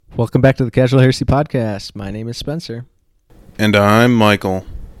Welcome back to the Casual Heresy Podcast. My name is Spencer. And I'm Michael.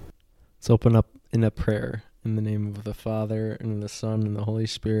 Let's open up in a prayer in the name of the Father, and the Son, and the Holy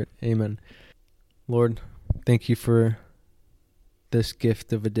Spirit. Amen. Lord, thank you for this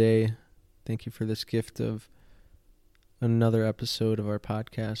gift of a day. Thank you for this gift of another episode of our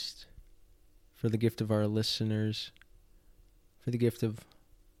podcast, for the gift of our listeners, for the gift of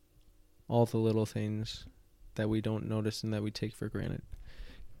all the little things that we don't notice and that we take for granted.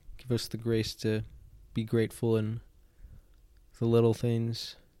 Give us the grace to be grateful in the little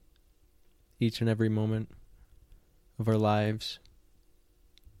things each and every moment of our lives,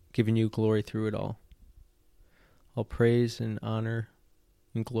 giving you glory through it all. All praise and honor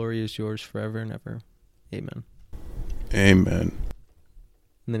and glory is yours forever and ever. Amen. Amen.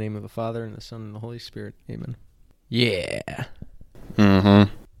 In the name of the Father, and the Son, and the Holy Spirit. Amen. Yeah.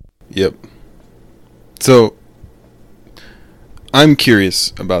 Mm-hmm. Yep. So, I'm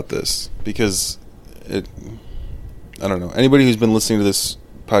curious about this because I don't know. Anybody who's been listening to this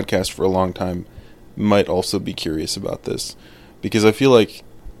podcast for a long time might also be curious about this because I feel like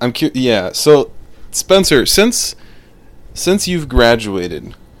yeah. So, Spencer, since you've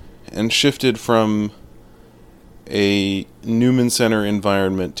graduated and shifted from a Newman Center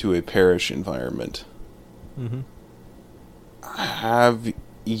environment to a parish environment, have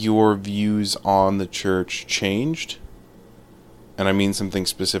your views on the church changed? And I mean something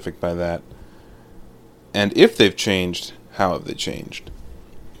specific by that. And if they've changed, how have they changed?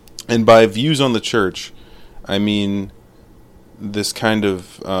 And by views on the church, I mean this kind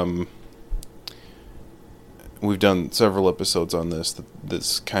of... we've done several episodes on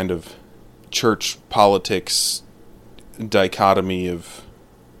this kind of church politics dichotomy of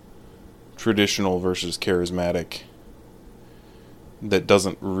traditional versus charismatic that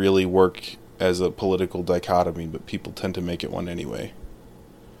doesn't really work as a political dichotomy, but people tend to make it one anyway.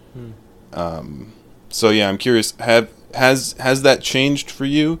 So yeah, I'm curious, has that changed for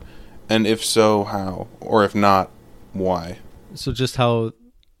you? And if so, how? Or if not, why? So just how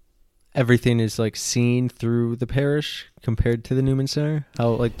everything is like seen through the parish compared to the Newman Center? How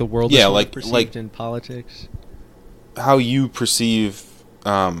like the world is perceived in politics? How you perceive,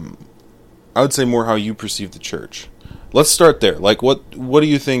 I would say more how you perceive the church. Let's start there. Like, what do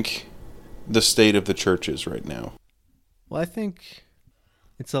you think the state of the church is right now? Well, I think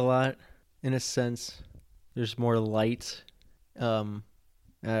it's a lot, in a sense. There's more light. Yeah,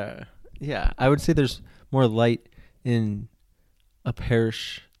 I would say there's more light in a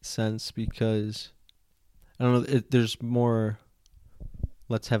parish sense because, I don't know, there's more,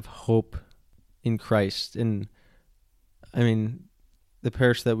 let's have hope in Christ. And, I mean, the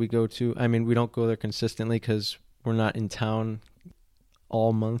parish that we go to, I mean, we don't go there consistently because we're not in town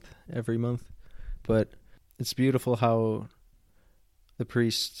all month, every month. But it's beautiful how the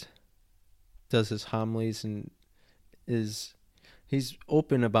priest does his homilies and he's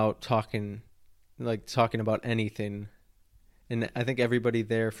open about talking about anything. And I think everybody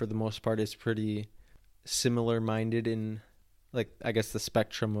there, for the most part, is pretty similar-minded in, like, I guess the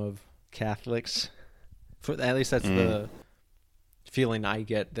spectrum of Catholics. At least that's the feeling I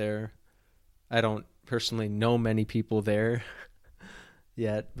get there. I don't personally know many people there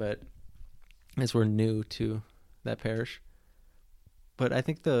yet, but as we're new to that parish. But I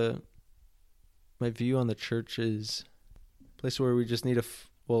think my view on the church is a place where we just need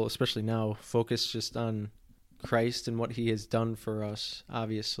especially now, focus just on Christ and what he has done for us,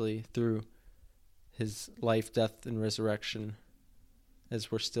 obviously, through his life, death, and resurrection, as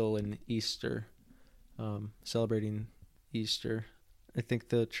we're still in Easter, celebrating Easter. I think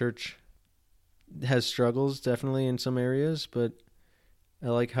the church has struggles, definitely, in some areas, but I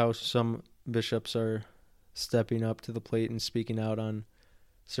like how some bishops are stepping up to the plate and speaking out on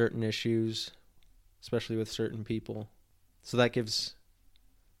certain issues, especially with certain people. So that gives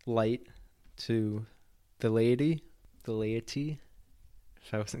light to the laity,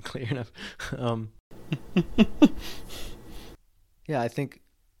 if I wasn't clear enough. Yeah,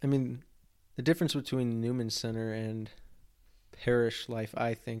 I mean, the difference between Newman Center and parish life,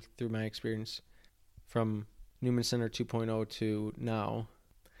 I think, through my experience, from Newman Center 2.0 to now,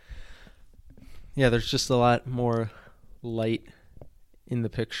 yeah, there's just a lot more light in the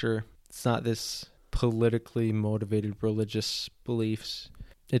picture. It's not this politically motivated religious beliefs.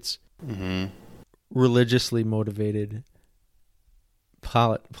 It's religiously motivated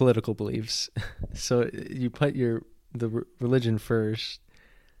political beliefs. So you put the religion first,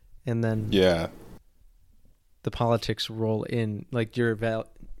 and then the politics roll in, like your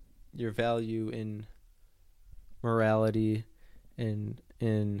value in morality and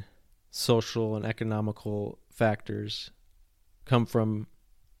in social and economical factors come from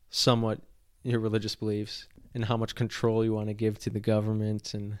somewhat your religious beliefs and how much control you want to give to the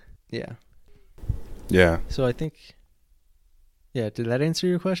government. And Yeah. So I think, did that answer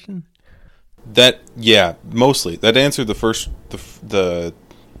your question? Mostly. That answered the first the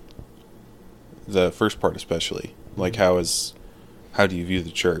first part especially. Like how do you view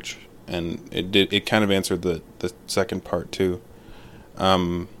the church? And it kind of answered the second part too.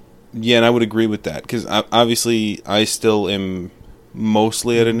 And I would agree with that, because obviously I still am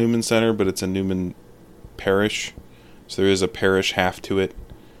mostly at a Newman Center, but it's a Newman parish, so there is a parish half to it,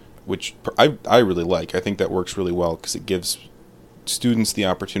 which I really like. I think that works really well because it gives students the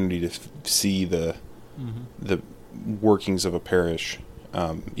opportunity to see the workings of a parish,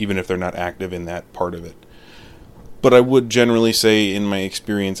 even if they're not active in that part of it. But I would generally say, in my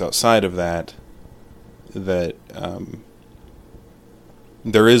experience outside of that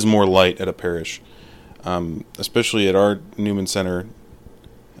there is more light at a parish, especially at our Newman Center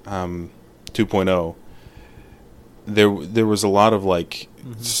 2.0. There was a lot of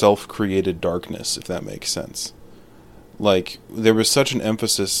self-created darkness, if that makes sense. Like, there was such an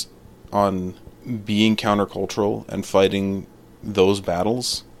emphasis on being countercultural and fighting those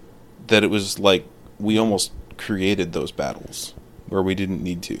battles that it was like we almost created those battles where we didn't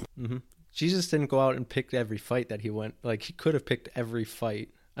need to. Mm-hmm. Jesus didn't go out and pick every fight that he went. Like, he could have picked every fight.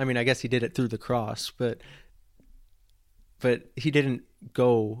 I mean, I guess he did it through the cross, but he didn't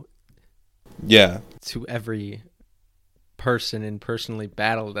go to every person and personally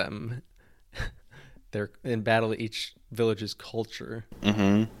battle them. And battle each village's culture.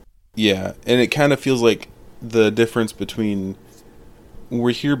 Mm-hmm. Yeah, and it kind of feels like the difference between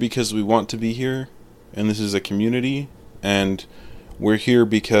we're here because we want to be here, and this is a community, and we're here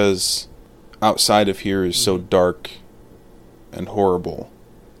because outside of here is so dark and horrible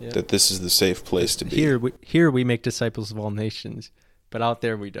that this is the safe place to be. Here we make disciples of all nations, but out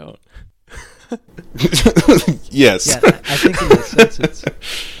there we don't. Yes. Yeah, I think in a sense it's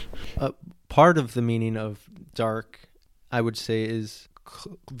part of the meaning of dark, I would say, is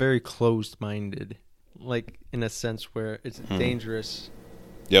very closed-minded, like in a sense where it's dangerous.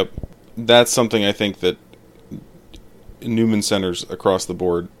 Yep. That's something I think that Newman Centers across the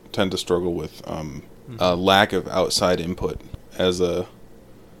board tend to struggle with, a lack of outside input as a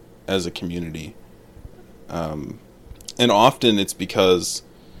community. And often it's because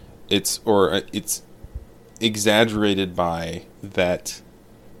it's exaggerated by that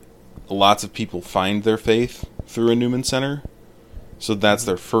lots of people find their faith through a Newman Center, so that's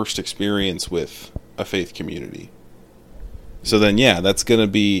their first experience with a faith community. So then, that's going to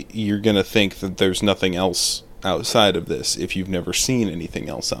be, you're going to think that there's nothing else outside of this if you've never seen anything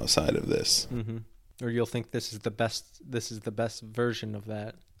else outside of this. Mm-hmm. Or you'll think this is the best version of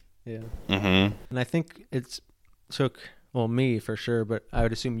that. Yeah. Mm-hmm. And I think it took, me for sure, but I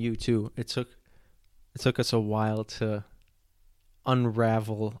would assume you too. It took us a while to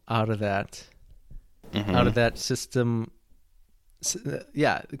unravel out of that system.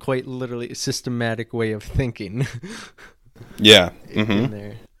 Quite literally a systematic way of thinking. Yeah. Mm-hmm. In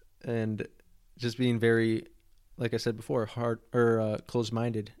there, and just being very, like I said before, hard or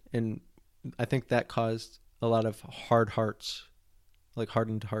closed-minded, and I think that caused a lot of hardened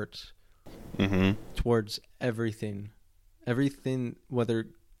hearts towards everything, whether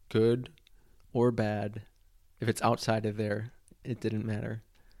good or bad. If it's outside of there, it didn't matter.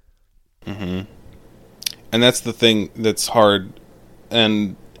 Mm-hmm. And that's the thing that's hard.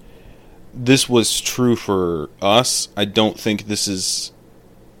 And this was true for us. I don't think this is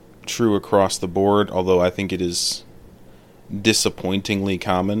true across the board, although I think it is disappointingly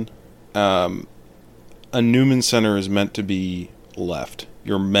common. A Newman Center is meant to be left.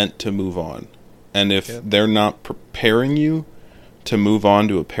 You're meant to move on. And if they're not preparing you to move on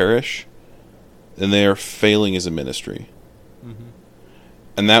to a parish, then they are failing as a ministry. Mm-hmm.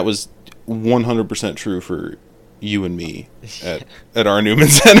 And that was 100% true for you and me at our Newman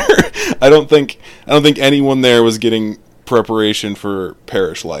Center. I don't think anyone there was getting preparation for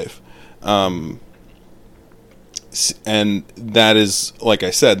parish life. And that is, like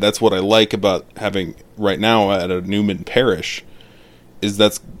I said, that's what I like about having right now at a Newman parish, is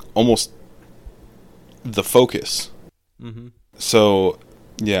that's almost the focus. Mm-hmm. So,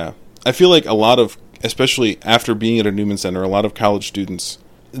 I feel like a lot of, especially after being at a Newman Center, a lot of college students,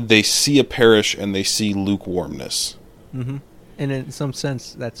 they see a parish and they see lukewarmness. Mm-hmm. And in some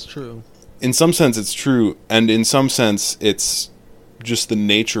sense, that's true. In some sense, it's true, and in some sense, it's just the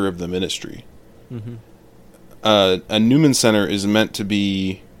nature of the ministry. Mm-hmm. A Newman Center is meant to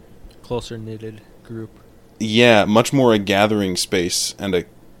be closer knitted group. Yeah, much more a gathering space and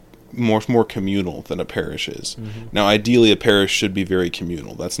more communal than a parish is. Mm-hmm. Now, ideally, a parish should be very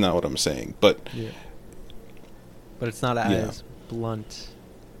communal. That's not what I'm saying, but it's not as blunt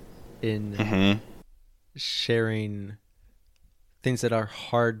in sharing things that are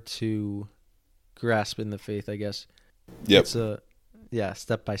hard to grasp in the faith, I guess. Yep. It's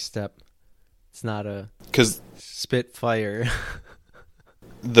step by step. It's not a 'cause spitfire.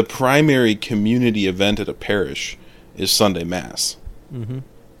 the primary community event at a parish is Sunday Mass. Mm-hmm.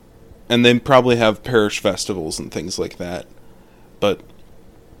 And they probably have parish festivals and things like that. But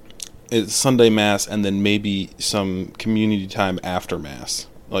it's Sunday Mass and then maybe some community time after Mass,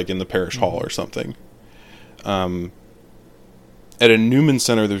 like in the parish hall or something. At a Newman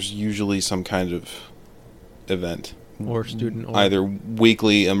Center, there's usually some kind of event. Or student. Either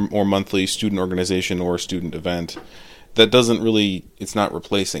weekly or monthly student organization or student event. That doesn't really, it's not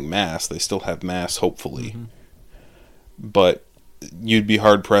replacing Mass. They still have Mass, hopefully. Mm-hmm. But you'd be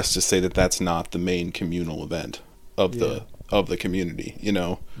hard pressed to say that that's not the main communal event of the community, you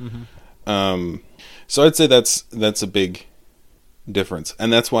know. Mm-hmm. So I'd say that's a big difference,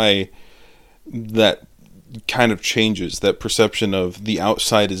 and that's why that kind of changes that perception of the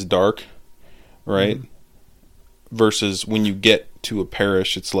outside is dark, right? Mm-hmm. Versus when you get to a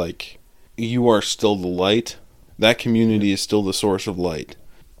parish, it's like you are still the light. That community is still the source of light,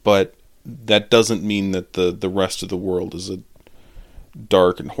 but that doesn't mean that the rest of the world is a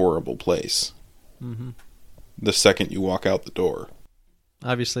dark and horrible place. Mm-hmm. The second you walk out the door.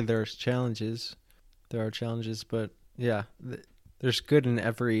 Obviously, there's challenges. There are challenges, but yeah, there's good in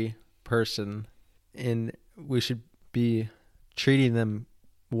every person, and we should be treating them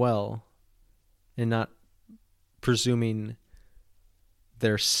well and not presuming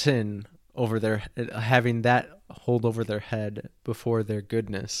their sin over having that hold over their head before their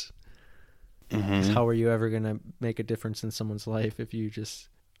goodness. Mm-hmm. How are you ever going to make a difference in someone's life if you just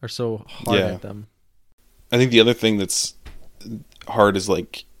are so hard at them? I think the other thing that's hard is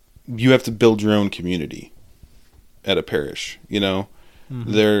like you have to build your own community at a parish, you know?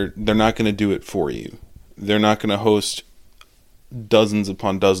 Mm-hmm. They're not going to do it for you. They're not going to host dozens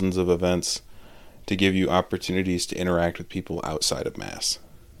upon dozens of events to give you opportunities to interact with people outside of Mass.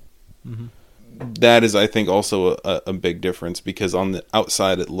 Mm-hmm. That is, I think, also a big difference, because on the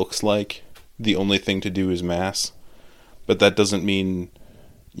outside it looks like the only thing to do is Mass, but that doesn't mean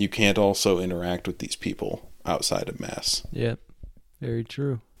you can't also interact with these people outside of Mass. Yep, very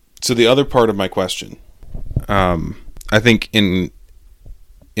true. So the other part of my question, I think in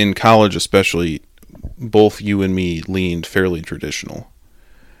college especially, both you and me leaned fairly traditional.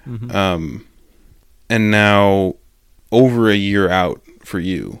 Mm-hmm. And now, over a year out for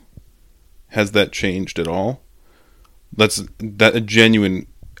you, has that changed at all? I'm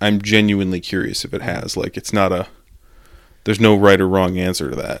genuinely curious if it has. Like, it's not there's no right or wrong answer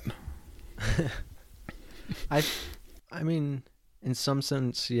to that. I mean, in some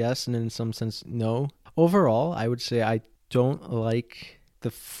sense, yes, and in some sense, no. Overall, I would say I don't like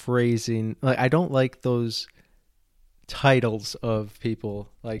the phrasing. Like, I don't like those titles of people,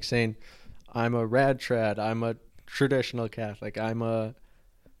 like saying, I'm a rad trad, I'm a traditional Catholic,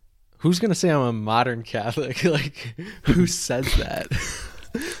 who's going to say I'm a modern Catholic? Like, who says that?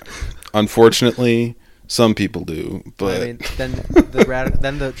 Unfortunately, some people do, but I mean, then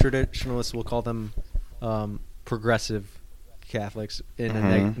the traditionalists will call them progressive Catholics,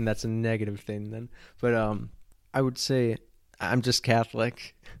 and that's a negative thing then. But I would say I'm just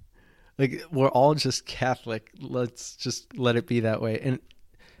Catholic. Like, we're all just Catholic. Let's just let it be that way. And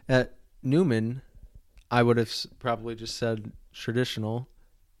at Newman, I would have probably just said traditional,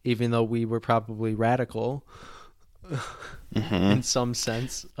 even though we were probably radical in some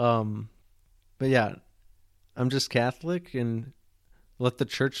sense. But yeah, I'm just Catholic, and let the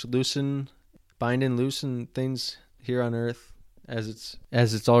church bind and loosen things here on earth as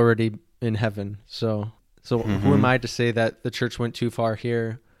it's already in heaven. So who am I to say that the church went too far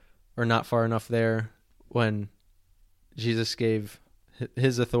here or not far enough there, when Jesus gave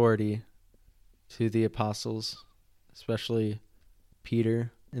his authority to the apostles, especially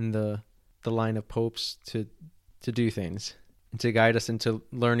Peter, in the line of popes, to do things and to guide us into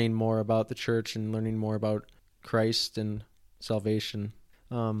learning more about the church and learning more about Christ and salvation.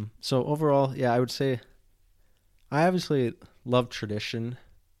 So overall, yeah, I would say I obviously love tradition,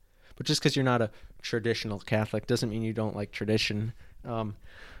 but just because you're not a traditional Catholic doesn't mean you don't like tradition.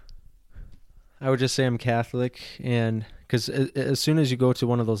 I would just say I'm Catholic, and because as soon as you go to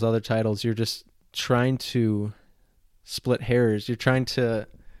one of those other titles, you're just trying to split hairs. You're trying to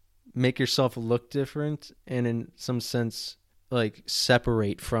make yourself look different, and in some sense, like,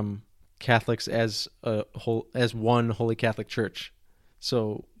 separate from Catholics as one Holy Catholic Church.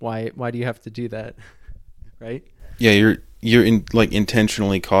 So why do you have to do that? Right? Yeah, you're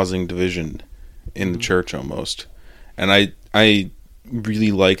intentionally causing division in the church almost. And I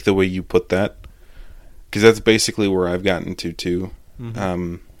really like the way you put that, because that's basically where I've gotten to too.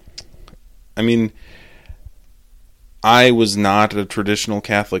 I mean, I was not a traditional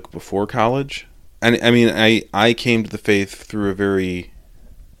Catholic before college. And I mean, I came to the faith through a very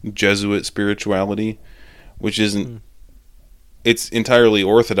Jesuit spirituality, which isn't, it's entirely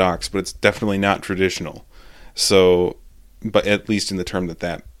orthodox, but it's definitely not traditional. So, but at least in the term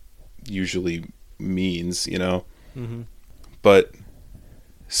that usually means, you know. But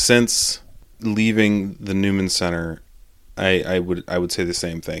since leaving the Newman Center, I would say the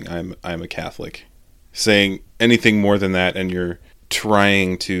same thing. I'm a Catholic. Saying anything more than that, and you're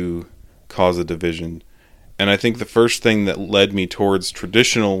trying to cause a division. And I think the first thing that led me towards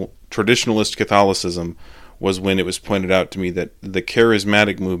traditionalist Catholicism was when it was pointed out to me that the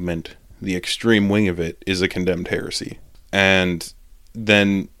charismatic movement, the extreme wing of it, is a condemned heresy. And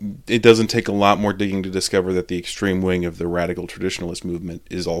then it doesn't take a lot more digging to discover that the extreme wing of the radical traditionalist movement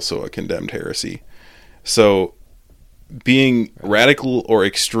is also a condemned heresy. So being radical or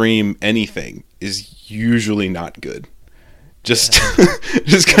extreme anything is usually not good. Just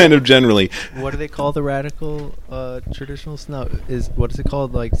kind of generally. What do they call the radical traditionalists now? What is it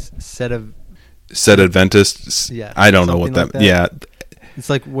called? Like set Adventists? Yeah. I don't know what that. Yeah. It's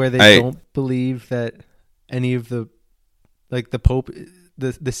like where they don't believe that any of the, like the Pope,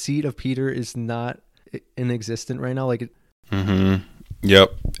 the seat of Peter is not inexistent right now. Like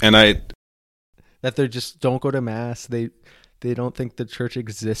Yep. And that they just don't go to mass. They don't think the church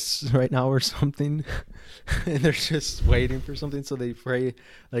exists right now or something. And they're just waiting for something. So they pray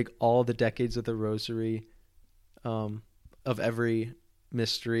like all the decades of the rosary of every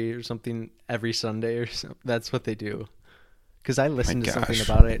mystery or something every Sunday or something. That's what they do. Because I listened to something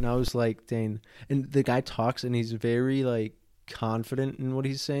about it and I was like, dang. And the guy talks and he's very like confident in what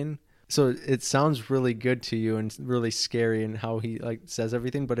he's saying. So it sounds really good to you and really scary in how he like says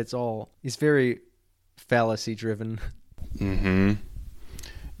everything, but he's very fallacy driven.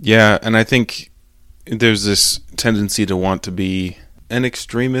 Yeah, and I think there's this tendency to want to be an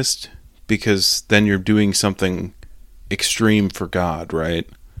extremist because then you're doing something extreme for God, right?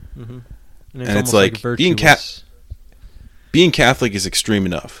 And it's like being Catholic is extreme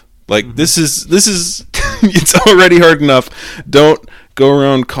enough. Like this is it's already hard enough. Don't go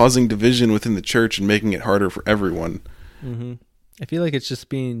around causing division within the church and making it harder for everyone. I feel like it's just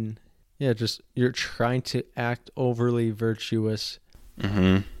being you're trying to act overly virtuous,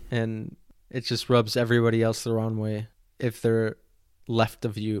 and it just rubs everybody else the wrong way if they're left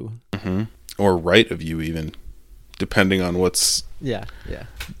of you, or right of you, even depending on what's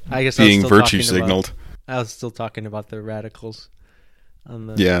I guess being virtue signaled. I was still talking about the radicals on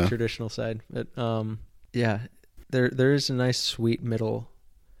the traditional side, but there is a nice sweet middle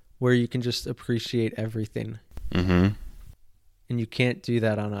where you can just appreciate everything. And you can't do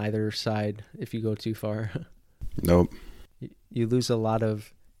that on either side if you go too far. Nope. You lose a lot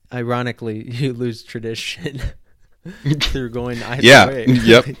of, ironically, you lose tradition through going either way.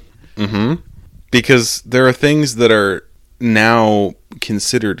 Yep. Because there are things that are now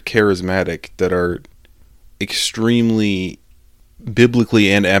considered charismatic that are extremely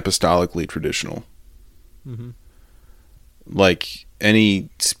biblically and apostolically traditional. Like any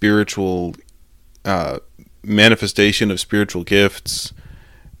spiritual manifestation of spiritual gifts,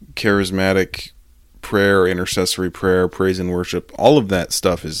 charismatic prayer, intercessory prayer, praise and worship, all of that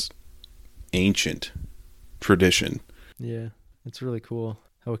stuff is ancient tradition. Yeah, it's really cool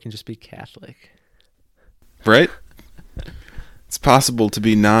how it can just be Catholic. Right? It's possible to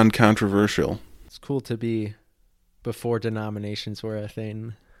be non-controversial. It's cool to be before denominations were a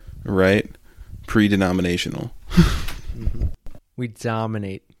thing. Right? Pre-denominational. We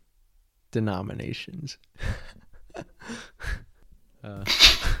dominate denominations. I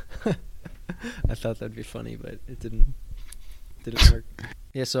thought that'd be funny, but it didn't work.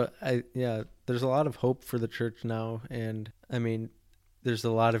 So there's a lot of hope for the church now, and I mean there's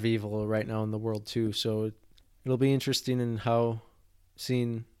a lot of evil right now in the world too, so it'll be interesting in how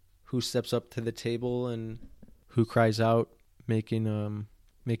seeing who steps up to the table and who cries out, making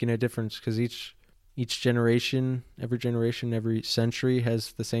a difference, because each generation, every century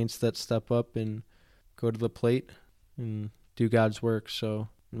has the saints that step up and go to the plate and do God's work. So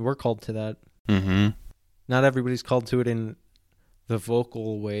we're called to that. Not everybody's called to it in the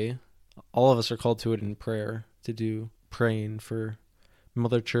vocal way. All of us are called to it in prayer, to do praying for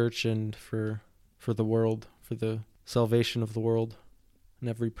Mother Church and for the world, for the salvation of the world and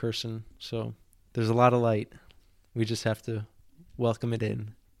every person. So there's a lot of light. We just have to welcome it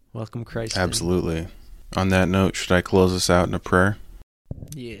in. Welcome Christ Absolutely. On that note, should I close us out in a prayer?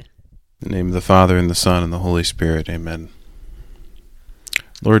 Yeah. In the name of the Father, and the Son, and the Holy Spirit. Amen.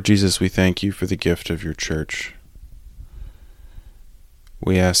 Lord Jesus, we thank you for the gift of your church.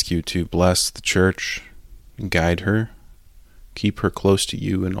 We ask you to bless the church, guide her, keep her close to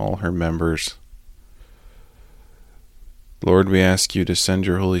you and all her members. Lord, we ask you to send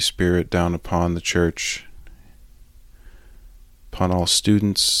your Holy Spirit down upon the church, upon all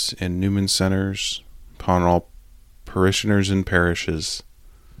students in Newman Centers, upon all parishioners in parishes,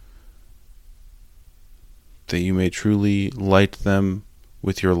 that you may truly light them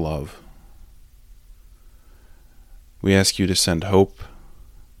with your love. We ask you to send hope,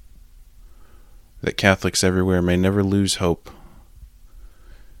 that Catholics everywhere may never lose hope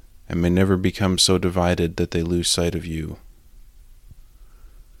and may never become so divided that they lose sight of you.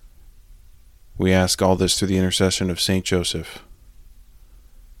 We ask all this through the intercession of Saint Joseph.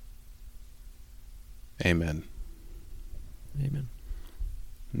 Amen. Amen.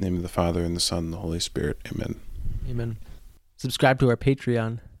 In the name of the Father, and the Son, and the Holy Spirit. Amen. Amen. Subscribe to our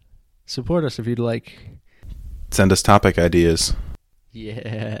Patreon. Support us if you'd like. Send us topic ideas.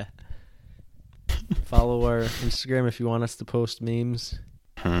 Yeah. Follow our Instagram if you want us to post memes.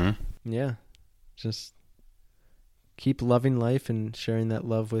 Yeah. Just keep loving life and sharing that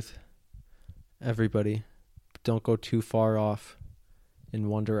love with everybody. Don't go too far off in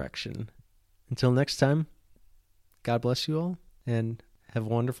one direction. Until next time, God bless you all and have a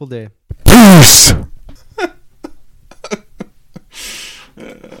wonderful day. Peace!